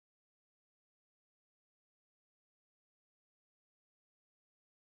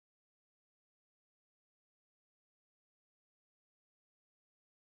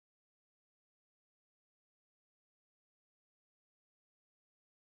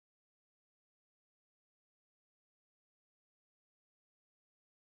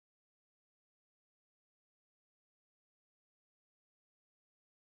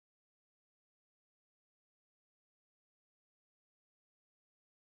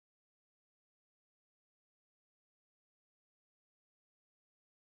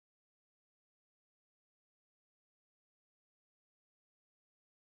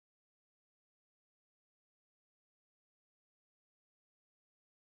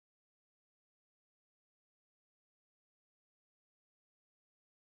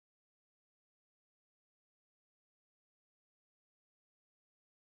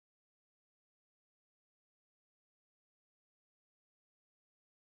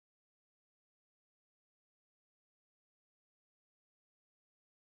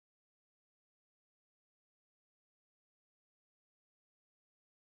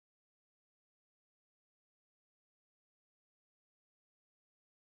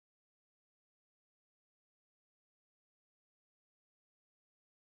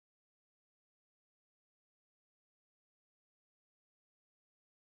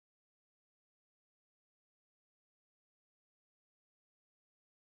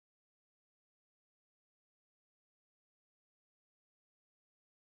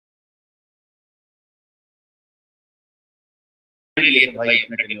لیے تھے بھائی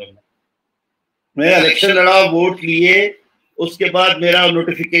اپنے ٹینیور میں. میں الیکشن لڑا, ووٹ لیے, اس کے بعد میرا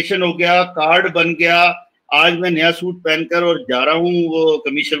نوٹیفیکیشن ہو گیا, کارڈ بن گیا. آج میں نیا سوٹ پہن کر اور جا رہا ہوں وہ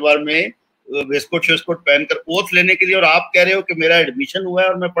کمیشن وار میں ویسکوٹ شیسکوٹ پہن کر اوتھ لینے کے لیے, اور آپ کہہ رہے ہو کہ میرا ایڈمیشن ہوا ہے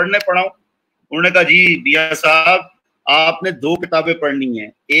اور میں پڑھنے پڑھا ہوں. انہوں نے کہا جی میاں صاحب آپ نے 2 کتابیں پڑھنی ہیں,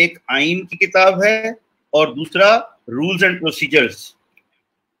 ایک آئین کی کتاب ہے اور دوسرا رولز اینڈ پروسیجرز.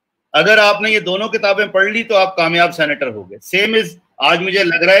 اگر آپ نے یہ دونوں کتابیں پڑھ لی تو آپ کامیاب سینیٹر ہو گئے. سیم از آج مجھے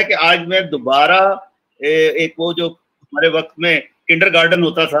لگ رہا ہے کہ آج میں دوبارہ ایک وہ جو ہمارے وقت میں کنڈر گارڈن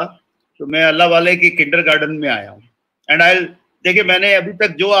ہوتا تھا, تو میں اللہ والے کی کنڈر گارڈن میں آیا ہوں. اینڈ آئی دیکھیں میں نے ابھی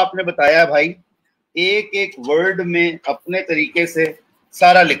تک جو آپ نے بتایا بھائی, ایک ایک ورڈ میں اپنے طریقے سے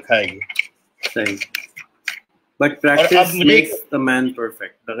سارا لکھا ہے یہ صحیح. But practice makes the man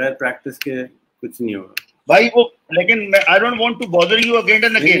perfect. بغیر پریکٹس کے کچھ نہیں ہوگا بھائی. وہ لیکن میں I don't want to bother you again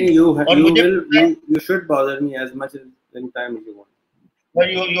and again. اور مجھے you should bother me as much as any time you want.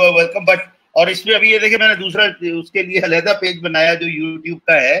 You are welcome. But اور اس میں ابھی یہ دیکھیں میں نے دوسرا اس کے لیے علیحدہ پیج بنایا جو YouTube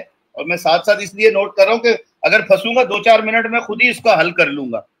کا ہے, اور میں ساتھ ساتھ اس لیے نوٹ کر رہا ہوں کہ اگر پھنسوں گا 2-4 منٹ میں خود ہی اس کا حل کر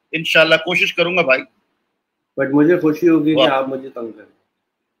لوں گا انشاءاللہ. کوشش کروں گا بھائی. بٹ مجھے خوشی ہوگی کہ آپ مجھے تنگ کریں.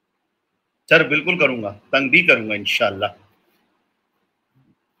 سر بالکل کروں گا, تنگ بھی کروں گا انشاءاللہ.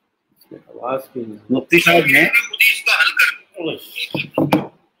 آواز کی مفتی صاحب ہیں خود ہی اس کا حل کر.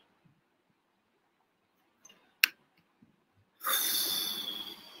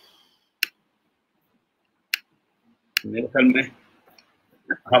 میرے خیال میں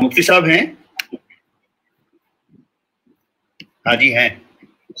ہاں مفتی صاحب ہیں. ہاں جی ہیں.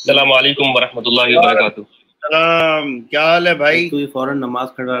 السلام علیکم ورحمۃ اللہ وبرکاتہ. السلام, کیا حال ہے بھائی؟ تو یہ فوراً نماز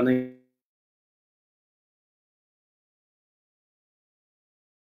کھڑوانے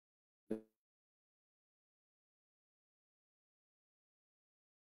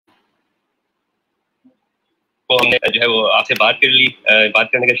ہم نے جو ہے وہ آپ سے بات کر لی,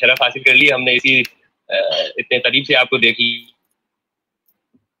 بات کرنے کا شرف حاصل کر لی. ہم نے اسی اتنے قریب سے آپ کو دیکھ لی.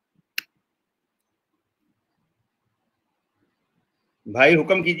 بھائی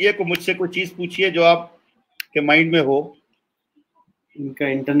حکم کیجئے, کو مجھ سے کوئی چیز پوچھیے جو آپ کے مائنڈ میں ہو. ان کا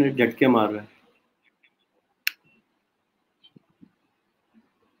انٹرنیٹ جھٹکے مار رہا ہے.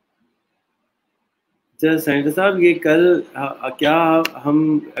 اچھا سینیٹر صاحب, یہ کل کیا ہم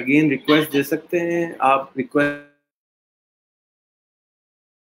اگین ریکویسٹ دے سکتے ہیں؟ آپ ریکویسٹ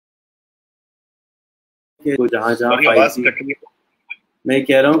جہاں جہاں میں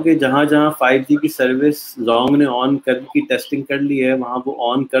کہہ رہا ہوں کہ جہاں جہاں 5G کی سروس زونگ نے آن کر کی ٹیسٹنگ کر لی ہے وہاں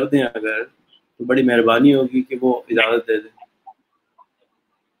وہ آن کر دیں اگر, تو بڑی مہربانی ہوگی کہ وہ اجازت دے دیں.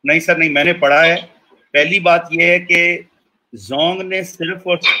 نہیں سر نہیں, میں نے پڑھا ہے. پہلی بات یہ ہے کہ زونگ نے صرف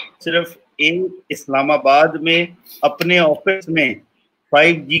اور صرف ایک اسلام آباد میں اپنے آفس میں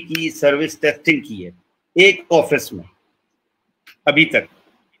 5G کی سروس ٹیسٹنگ کی ہے, ایک آفس میں ابھی تک.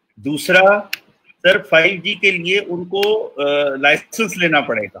 دوسرا سر 5G کے لیے ان کو لائسنس لینا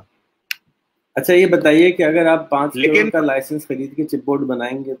پڑے گا. اچھا یہ بتائیے کہ اگر آپ 5 کروڑ کا لائسنس خرید کے چپ بورڈ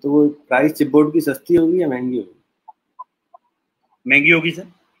بنائیں گے تو وہ پرائس چپ بورڈ کی سستی ہوگی یا مہنگی ہوگی؟ مہنگی ہوگی سر.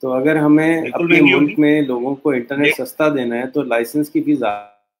 تو اگر ہمیں اپنے ملک میں لوگوں کو انٹرنیٹ سستا دینا ہے تو لائسنس کی فیس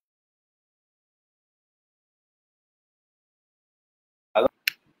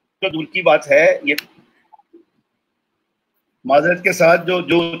دور کی بات ہے. یہ معذرت کے ساتھ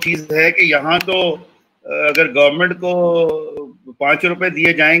جو چیز ہے کہ یہاں تو اگر گورنمنٹ کو 5 روپے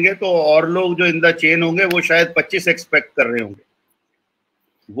دیے جائیں گے تو اور لوگ جو ان دا چین ہوں گے وہ شاید 25 ایکسپیکٹ کر رہے ہوں گے.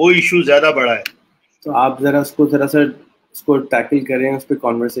 وہ ایشو زیادہ بڑا ہے. تو آپ ذرا اس کو ٹیکل کریں, اس پہ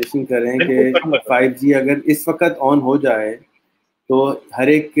کانورسیشن کریں کہ 5G اگر اس وقت آن ہو جائے تو ہر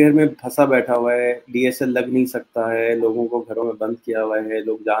ایک گھر میں پھنسا بیٹھا ہوا ہے, DSL لگ نہیں سکتا ہے, لوگوں کو گھروں میں بند کیا ہوا ہے,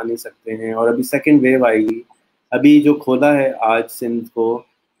 لوگ جا نہیں سکتے ہیں, اور ابھی سیکنڈ ویو آئے گی. ابھی جو کھولا ہے آج سندھ کو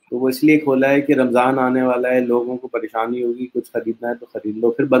تو وہ اس لیے کھولا ہے کہ رمضان آنے والا ہے, لوگوں کو پریشانی ہوگی, کچھ خریدنا ہے تو خرید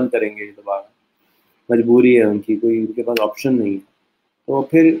لو, پھر بند کریں گے دوبارہ. مجبوری ہے ان کی, کوئی ان کے پاس آپشن نہیں ہے. تو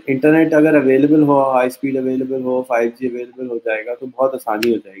پھر انٹرنیٹ اگر اویلیبل ہو, ہائی اسپیڈ اویلیبل ہو, 5G اویلیبل ہو جائے گا تو بہت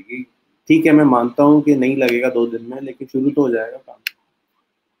آسانی ہو جائے گی. ٹھیک ہے میں مانتا ہوں کہ نہیں لگے گا 2 دن میں, لیکن شروع تو ہو جائے گا کام.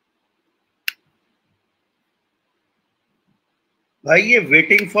 بھائی یہ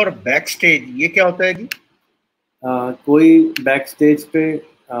ویٹنگ فار بیک سٹیج یہ کیا ہوتا ہے جی؟ کوئی بیک سٹیج پہ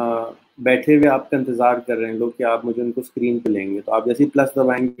بیٹھے ہوئے آپ کا انتظار کر رہے ہیں لوگ کہ آپ مجھے ان کو اسکرین پہ لیں گے, تو آپ جیسے پلس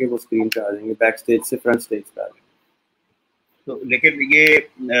دبائیں گے وہ اسکرین پہ آ جائیں گے, بیک سٹیج سے فرنٹ سٹیج پہ آ جائیں گے. تو لیکن یہ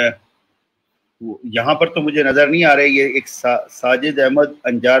یہاں پر تو مجھے نظر نہیں آ رہا ہے. یہ ایک ساجد احمد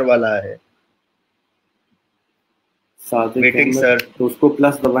انجار والا ہے ویٹنگ سر, تو اس کو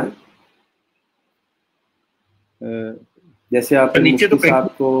پلس دبائیں جیسے آپ نیچے تو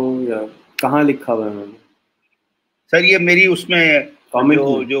صاحب کو, یا کہاں لکھا ہوا ہے میں نے سر یہ میری اس میں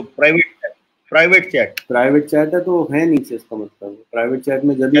جو پرائیویٹ چیٹ ہے تو ہے نیچے، اس کا مطلب پرائیویٹ چیٹ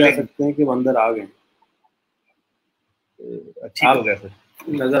میں جب بھی آ سکتے ہیں کہ وہ اندر آ گئے. اچھا ہو گیا سر،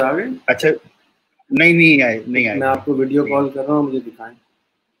 نظر آ گئے. اچھا نہیں آئے. میں آپ کو ویڈیو کال کر رہا ہوں، مجھے دکھائیں.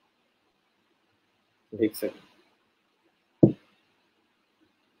 ایک سیکنڈ.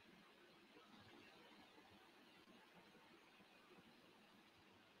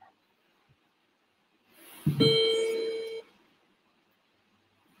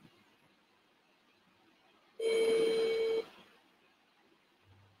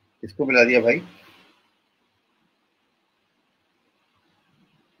 اس کو ملا دیا بھائی؟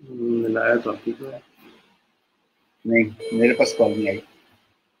 ملایا تو آپ کو نہیں، میرے پاس کال نہیں آئی.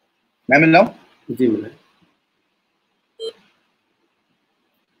 میں مل رہا ہوں. جی ملا.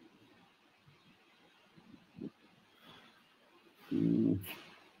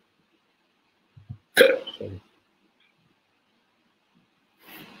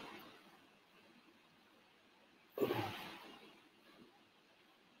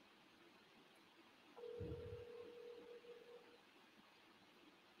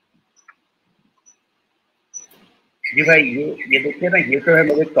 جی بھائی یہ دیکھیے نا، یہ تو ہے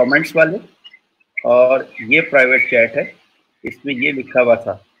میرے کامنٹس والے، اور یہ پرائیویٹ چیٹ ہے. اس میں یہ لکھا ہوا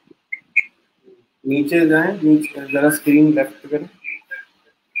تھا. نیچے جائیں، نیچے ذرا اسکرین لیفٹ کریں.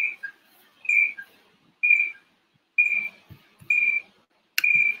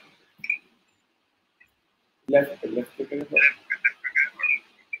 لیفٹ کریں تو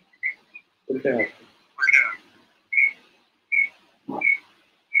الٹے ہاتھ.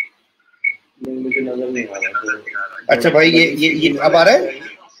 مجھے نظر نہیں آ رہا. اچھا بھائی یہ اب آ رہا ہے؟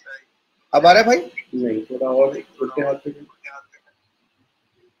 اب آ رہا ہے بھائی؟ نہیں، تھوڑا اور الٹے ہاتھ پہ.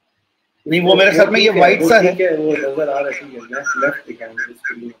 نہیں، وہ میرے خیال میں یہ وائٹ سا ہے. وہ نظر آ رہا ہے. لیفٹ دکھائیں مجھے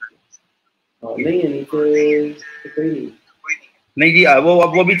اسکرین. ہاں نہیں ہے نیچے کوئی نہیں جی.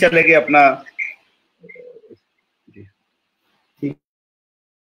 وہ بھی چلے گئے اپنا. ٹھیک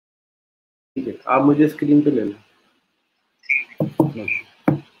ہے، آپ مجھے اسکرین پہ لے لیں.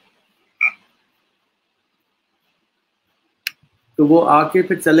 تو وہ آ کے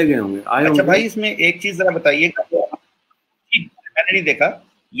پھر چلے گئے ہوں گے. اچھا بھائی اس میں ایک چیز ذرا بتائیے گا، میں نے نہیں دیکھا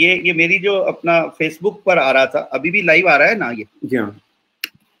یہ میری جو اپنا فیس بک پر آ رہا تھا، ابھی بھی لائیو آ رہا ہے نا یہ؟ جی ہاں.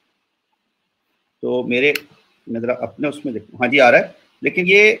 تو میں ذرا اپنے اس میں دیکھوں. ہاں جی آ رہا ہے، لیکن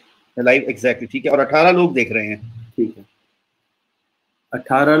یہ لائیو ایگزیکٹلی ٹھیک ہے. اور 18 لوگ دیکھ رہے ہیں. ٹھیک ہے،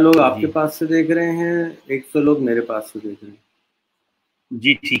 18 لوگ آپ کے پاس سے دیکھ رہے ہیں، 100 لوگ میرے پاس سے دیکھ رہے ہیں.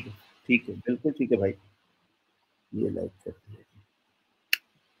 جی ٹھیک ہے بالکل ٹھیک ہے بھائی. یہ لائیو کرتے ہیں.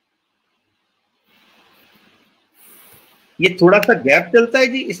 یہ تھوڑا سا گیپ چلتا ہے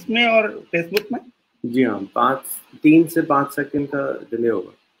جی اس میں اور فیس بک میں؟ جی ہاں، 3 سے 5 سیکنڈ کا ڈیلے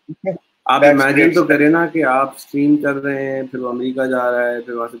ہوگا. آپ امیجن تو کریں نا کہ آپ اسٹریم کر رہے ہیں، پھر وہ امریکہ جا رہا ہے،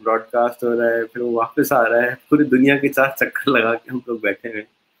 پھر وہاں سے براڈ کاسٹ ہو رہا ہے، پھر وہ واپس آ رہا ہے، پوری دنیا کے 4 چکر لگا کے ہم لوگ بیٹھے ہیں.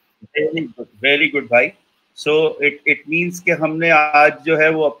 ویری گڈ بھائی. سو اٹ مینس کہ ہم نے آج جو ہے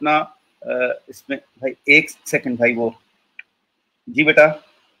وہ اپنا اس میں بھائی 1 سیکنڈ بھائی. وہ جی بیٹا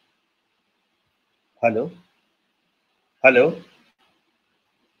ہلو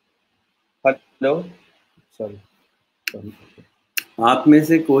سوری. آپ میں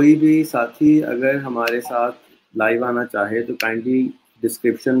سے کوئی بھی ساتھی اگر ہمارے ساتھ لائیو آنا چاہے تو کائنڈلی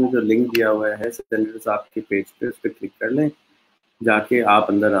ڈسکرپشن میں جو لنک دیا ہوا ہے سینٹر صاحب کے پیج پہ، اس پہ کلک کر لیں، جا کے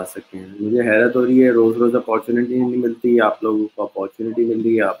آپ اندر آ سکتے ہیں. مجھے حیرت ہو رہی ہے، روز اپارچونیٹی نہیں ملتی. آپ لوگوں کو اپارچونیٹی مل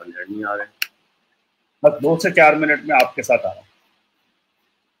رہی ہے، آپ اندر نہیں آ رہے ہیں. بس 2 سے 4 منٹ میں آپ کے ساتھ آ رہا ہوں.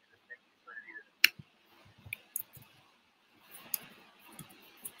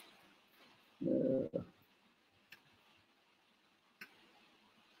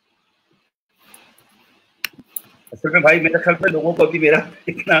 اصل میں بھائی میرے خیال میں لوگوں کو ابھی میرا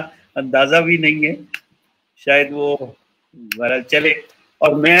اتنا اندازہ بھی نہیں ہے، شاید وہ چلے.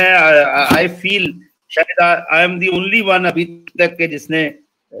 اور میں آئی فیل شاید I am the only one ابھی تک کے جس نے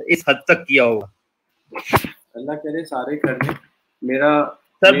اس حد تک کیا ہوگا. اللہ کرے سارے کر لیں. میرا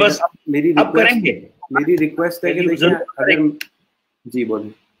سر بس میری اب کریں گے. میری ریکویسٹ ہے کہ دیکھیں. جی بولیں.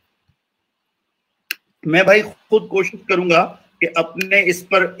 میں بھائی خود کوشش کروں گا کہ اپنے اس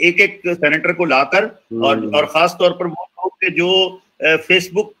پر ایک سینیٹر کو لا کر اور خاص طور پر وہ لوگ کہ جو فیس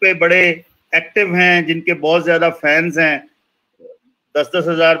بک پہ بڑے ایکٹیو ہیں، جن کے بہت زیادہ فینز ہیں، 10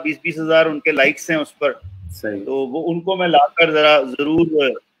 ہزار 20 ہزار ان کے لائکس ہیں اس پر. صحیح. تو وہ ان کو میں لا کر ذرا ضرور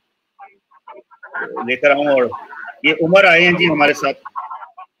لے کر آؤں. اور یہ عمر آئے ہیں جی ہمارے ساتھ.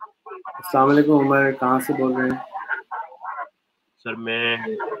 السلام علیکم عمر، کہاں سے بول رہے ہیں؟ سر میں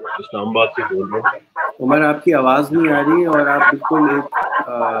اسلام آباد سے بول رہا ہوں. عمر آپ کی آواز نہیں آ رہی، اور آپ بالکل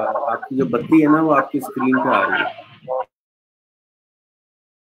آپ کی جو بتی ہے نا وہ آپ کی اسکرین پہ آ رہی ہے.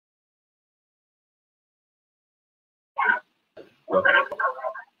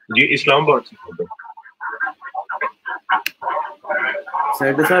 جی اسلام آباد سے.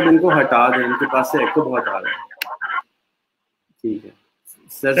 سیٹر صاحب ان کو ہٹا دیں, ان کے پاس سے ایکو بہت آ رہا ہے. ٹھیک ہے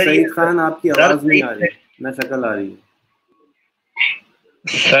سر. سعید خان آپ کی آواز نہیں آ رہی, نہ شکل آ رہی ہے.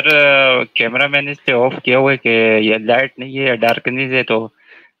 سر کیمرہ میں نے اس سے آف کیا ہوا ہے کہ یہ لائٹ نہیں ہے, ڈارکنیز ہے, تو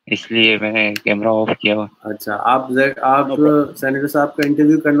اس لیے میں نے کیمرہ آف کیا ہوا. اچھا آپ سینیٹر صاحب کا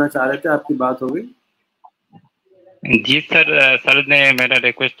انٹرویو کرنا چاہ رہے تھے, آپ کی بات ہو گئی؟ جی سر, سر نے میرا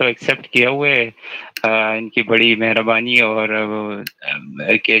ریکویسٹ تو ایکسیپٹ کیا ہوا ہے. ان کی بڑی مہربانی اور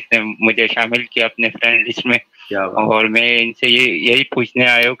کہ اس نے مجھے شامل کیا اپنے فرینڈ لسٹ میں. اور میں ان سے یہی پوچھنے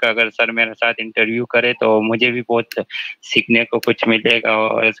آیا ہوں کہ اگر سر میرے ساتھ انٹرویو کرے تو مجھے بھی بہت سیکھنے کو کچھ ملے گا.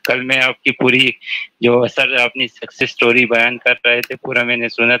 اور کل میں آپ کی پوری جو سر اپنی سکسیس سٹوری بیان کر رہے تھے, پورا میں نے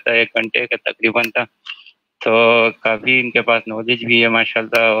سنا تھا, 1 گھنٹے کا تقریباً تھا, تو کافی ان کے پاس نالج بھی ہے ماشاء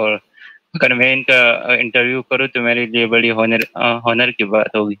اللہ. اور اگر میں ان کا انٹرویو کروں تو میرے لیے بڑی ہونر کی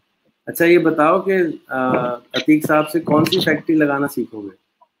بات ہوگی. اچھا یہ بتاؤ کہ عتیق صاحب سے کون سی فیکٹری لگانا سیکھو گے؟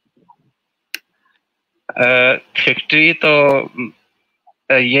 فیکٹری تو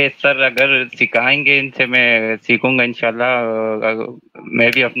یہ سر اگر سکھائیں گے ان سے میں سیکھوں گا انشاءاللہ. میں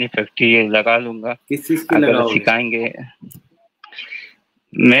بھی اپنی فیکٹری لگا لوں گا. کس چیز کی اگر لگاؤ گے؟ سکھائیں گے.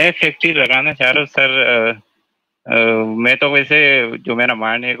 میں فیکٹری لگانا چاہ رہا ہوں سر. میں تو ویسے جو میرا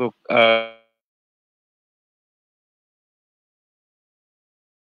مائنڈ ہے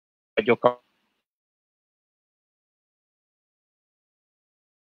جو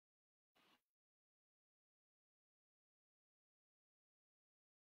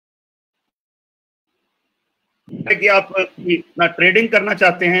کہ آپ ٹریڈنگ کرنا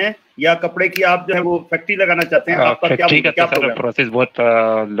چاہتے ہیں یا کپڑے کی آپ جو ہے وہ فیکٹری لگانا چاہتے ہیں؟ آپ کا فیکٹری کا کیا تو سر پروسیس بہت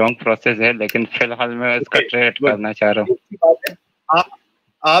لانگ پروسیس ہے, لیکن فی الحال میں اس کا ٹریڈ کرنا چاہ رہا ہوں.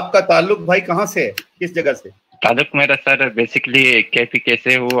 آپ کا تعلق بھائی کہاں سے ہے, کس جگہ سے؟ تعلق میرا سر بیسکلی KPK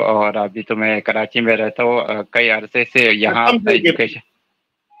سے ہوں, اور ابھی تو میں کراچی میں رہتا ہوں کئی عرصے سے. یہاں ایجوکیشن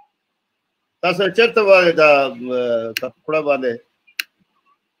کپڑا باندھے.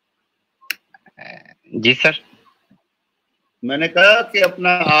 جی سر, میں نے کہا کہ اپنا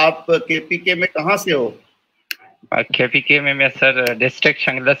آپ KPK میں کہاں سے ہو؟ KPK میں سر ڈسٹرکٹ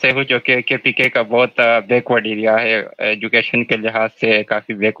شنگلہ سے ہوں, جو کہ KPK کا بہت بیکورڈ ایریا ہے, ایجوکیشن کے لحاظ سے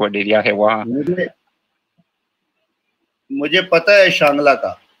کافی بیکورڈ ایریا ہے وہاں. مجھے پتہ ہے شانگلہ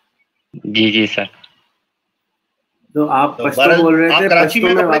کا. جی سر. تو آپ پشتو بول رہے تھے, پشتو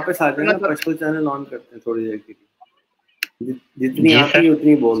میں واپس آ جائیں نا, پشتو چینل آن کرتے ہیں تھوڑی دیر کے لیے, جتنی آتی ہے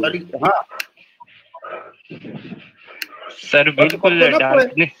اتنی بول دیں. ہاں سر بالکل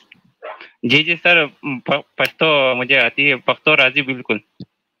ڈارکنیس. جی سر, پشتو مجھے آتی ہے, پختو راضی بالکل.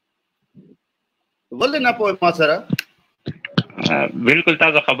 بولے نا پوئے ماسرا. بالکل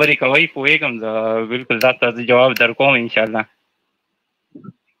تازہ خبری کوي پوهیږم زه, بالکل تاسو جواب درکوم انشاءالله.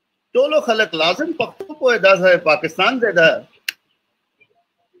 ټولو خلک لازم پښتو پوهه دا پاکستان دی دا.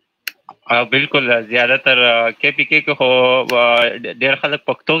 بالکل زیادہ تر KPK کے خو ډیر خلک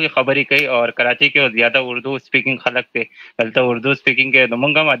پښتو کې خبرې کوي, اور کراچي کې زیاده اردو سپیکنګ خلک دي. دلته اردو سپیکنګ کې د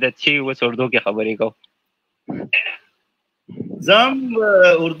مونږ هم عادت شي اوس اردو کې خبرې کوو. زم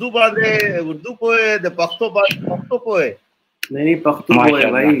اردو باندې اردو پوهه د پښتو باندې پښتو پوهه. نہیں پختو ہے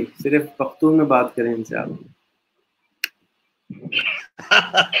بھائی, صرف پختو میں بات کریں ان سے آپ.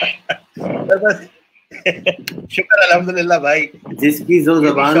 شکر الحمدللہ بھائی. جس کی جو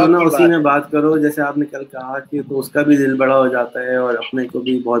زبان ہو نا اسی میں بات کرو, جیسے آپ نے کل کہا کہ تو اس کا بھی دل بڑا ہو جاتا ہے اور اپنے کو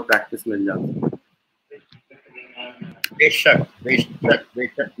بھی بہت پریکٹس مل جاتی ہے. بے شک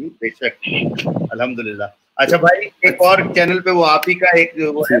الحمدللہ. اچھا بھائی, ایک اور چینل پہ وہ آپ ہی کا ایک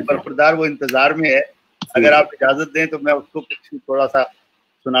وہ ہے برخوردار, وہ انتظار میں ہے, اگر آپ اجازت دیں تو میں اس کو کچھ تھوڑا سا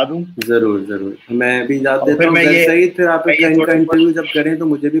سنا دوں. ضرور, میں بھی اجازت دیتا ہوں. صحیح, پھر آپ ان کا انٹرویو جب کریں تو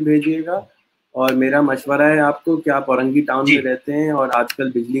مجھے بھی بھیجیے گا. اور میرا مشورہ ہے آپ کو کہ آپ اورنگی ٹاؤن میں رہتے ہیں اور آج کل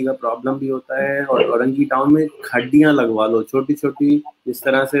بجلی کا پرابلم بھی ہوتا ہے, اور اورنگی ٹاؤن میں کھڈیاں لگوا لو چھوٹی چھوٹی, جس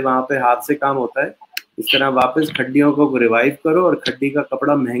طرح سے وہاں پہ ہاتھ سے کام ہوتا ہے اس طرح واپس کھڈیوں کو ریوائیو کرو. اور کھڈی کا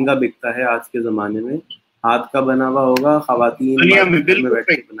کپڑا مہنگا بکتا ہے آج کے زمانے میں, ہاتھ کا بنا ہوا ہوگا, خواتین میں بیٹھ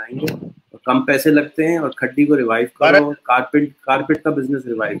کے بنائیں گے, کم پیسے لگتے ہیں, اور کھڈی کو ریوائیو کرو. کارپیٹ کا بزنس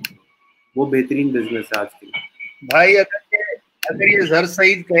ریوائیو کرو, وہ بہترین بزنس ہے آج کے لیے. بھائی اگر یہ زر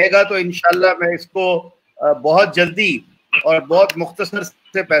سعید کہے گا تو انشاءاللہ میں اس کو بہت جلدی اور بہت مختصر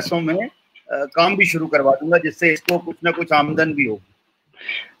سے پیسوں میں کام بھی شروع کروا دوں گا, جس سے اس کو کچھ نہ کچھ آمدن بھی ہو.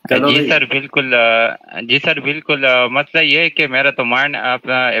 جی سر بالکل. جی سر بالکل. مسئلہ یہ ہے کہ میرا تو مائنڈ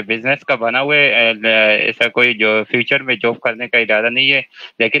اپنا بزنس کا بنا ہوا ہے, ایسا کوئی جو فیوچر میں جاب کرنے کا ارادہ نہیں ہے.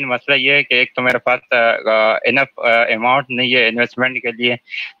 لیکن مسئلہ یہ ہے کہ ایک تو میرے پاس انف اماؤنٹ نہیں ہے انویسٹمنٹ کے لیے,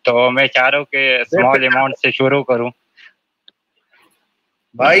 تو میں چاہ رہا ہوں کہ اسمال اماؤنٹ سے شروع کروں.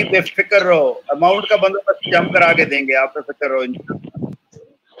 भाई बेफिक्र रहो, अमाउंट का बंदोबस्त हम करा के देंगे, आप बेफिक्र रहो इंशाल्लाह।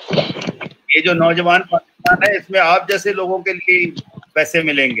 ये जो नौजवान पाकिस्तान है, इसमें आप जैसे लोगों के लिए पैसे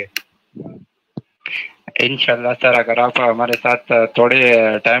मिलेंगे इंशाल्लाह सर। अगर आप हमारे साथ थोड़े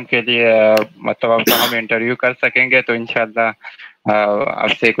टाइम के लिए मतलब आपको हम इंटरव्यू कर सकेंगे तो इंशाल्लाह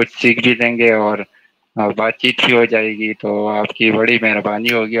आपसे कुछ सीख भी लेंगे और बातचीत भी हो जाएगी, तो आपकी बड़ी मेहरबानी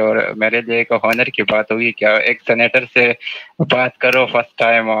होगी और मेरे लिए एक ऑनर की बात होगी। क्या एक सेनेटर से बात करो, फर्स्ट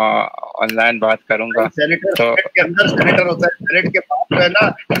टाइम ऑनलाइन बात करूंगा। सेनेटर तो सेनेट के अंदर सेनेटर होता है, सेनेट के पास जो है ना,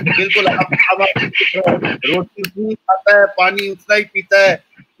 बिल्कुल आप रोटी भी खाता है, पानी उतना ही पीता है,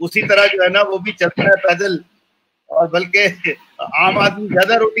 उसी तरह जो है ना वो भी चलता है पैदल, और बल्कि आम आदमी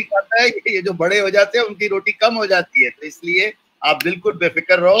ज्यादा रोटी खाता है, ये जो बड़े हो जाते हैं उनकी रोटी कम हो जाती है। तो इसलिए आप बिल्कुल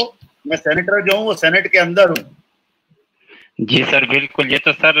बेफिक्र रहो, मैं सेनेटर जो हूँ वो सेनेट के अंदर हूँ। जी सर बिल्कुल। ये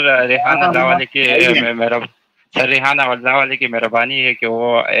तो सर रेहान अल्लाह वाले की मेरा सर रेहान अल्लाह वाले की मेहरबानी है कि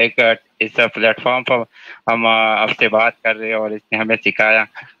वो एक इस प्लेटफॉर्म पर हम आपसे बात कर रहे हैं और इसने हमें सिखाया।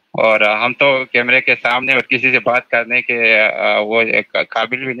 और हम तो कैमरे के सामने और किसी से बात करने के वो एक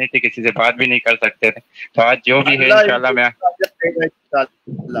काबिल भी नहीं थे, किसी से बात भी नहीं कर सकते थे। तो आज जो भी है इंशाल्लाह मैं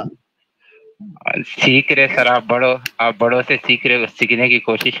सीख रहे सर। आप बड़ों से सीखने की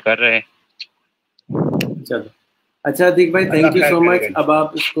कोशिश कर रहे हैं। चलो अच्छा अतीक भाई, थैंक यू सो मच। अब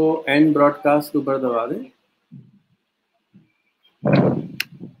आप इसको एंड ब्रॉडकास्ट के ऊपर दबा दें।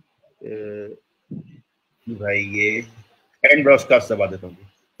 भाई ये एंड ब्रॉडकास्ट दबा देता हूँ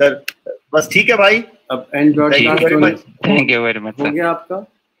सर, बस ठीक है भाई। अब and broadcast thank you very much हो गया आपका?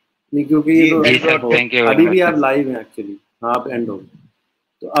 नहीं, क्योंकि ये तो अभी भी आप लाइव हैं एक्चुअली। हाँ, आप एंड हो गए,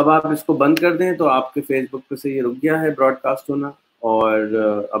 तो अब आप इसको बंद कर दें तो आपके फेसबुक पे से ये रुक गया है ब्रॉडकास्ट होना,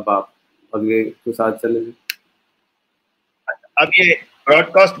 और अब आप अगले के साथ चले जाएं। अब ये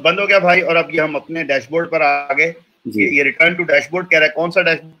ब्रॉडकास्ट बंद हो गया भाई, और अब ये हम अपने डैशबोर्ड पर आ गए। ये रिटर्न टू डैशबोर्ड कह रहा है, कौन सा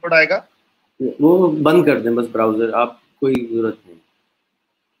डैशबोर्ड आएगा? वो बंद कर दें बस ब्राउजर, आप कोई जरूरत नहीं।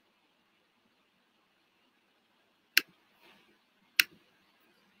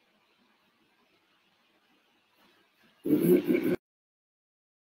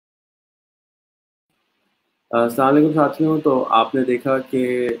 अस्सलाम वालेकुम साथियों। तो आपने देखा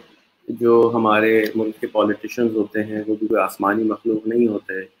कि जो हमारे मुल्क के पॉलिटिशियंस होते हैं वो भी कोई आसमानी मखलूक नहीं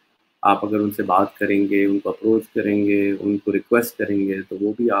होते। आप अगर उनसे बात करेंगे, उनको अप्रोच करेंगे, उनको रिक्वेस्ट करेंगे तो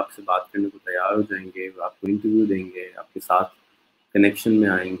वो भी आपसे बात करने को तैयार हो जाएंगे, वो आपको इंटरव्यू देंगे, आपके साथ कनेक्शन में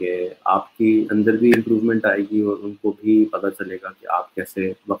आएंगे, आपकी अंदर भी इम्प्रूवमेंट आएगी और उनको भी पता चलेगा कि आप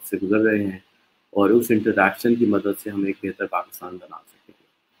कैसे वक्त से गुजर रहे हैं, और उस इंटरेक्शन की मदद से हम एक बेहतर पाकिस्तान बना सकेंगे।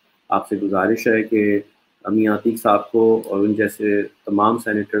 आपसे गुजारिश है कि मियां अतीक साहब को और उन जैसे तमाम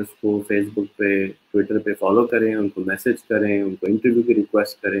सेनेटर्स को फेसबुक पे, ट्विटर पे फॉलो करें, उनको मैसेज करें, उनको इंटरव्यू की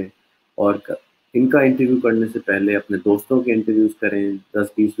रिक्वेस्ट करें, और इनका इंटरव्यू करने से पहले अपने दोस्तों के इंटरव्यूज़ करें,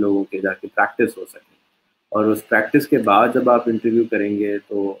 10-20 लोगों के, जाके प्रैक्टिस हो सके। और उस प्रैक्टिस के बाद जब आप इंटरव्यू करेंगे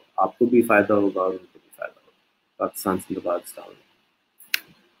तो आपको भी फ़ायदा होगा और उनको भी फ़ायदा होगा। पाकिस्तान जिंदाबाद।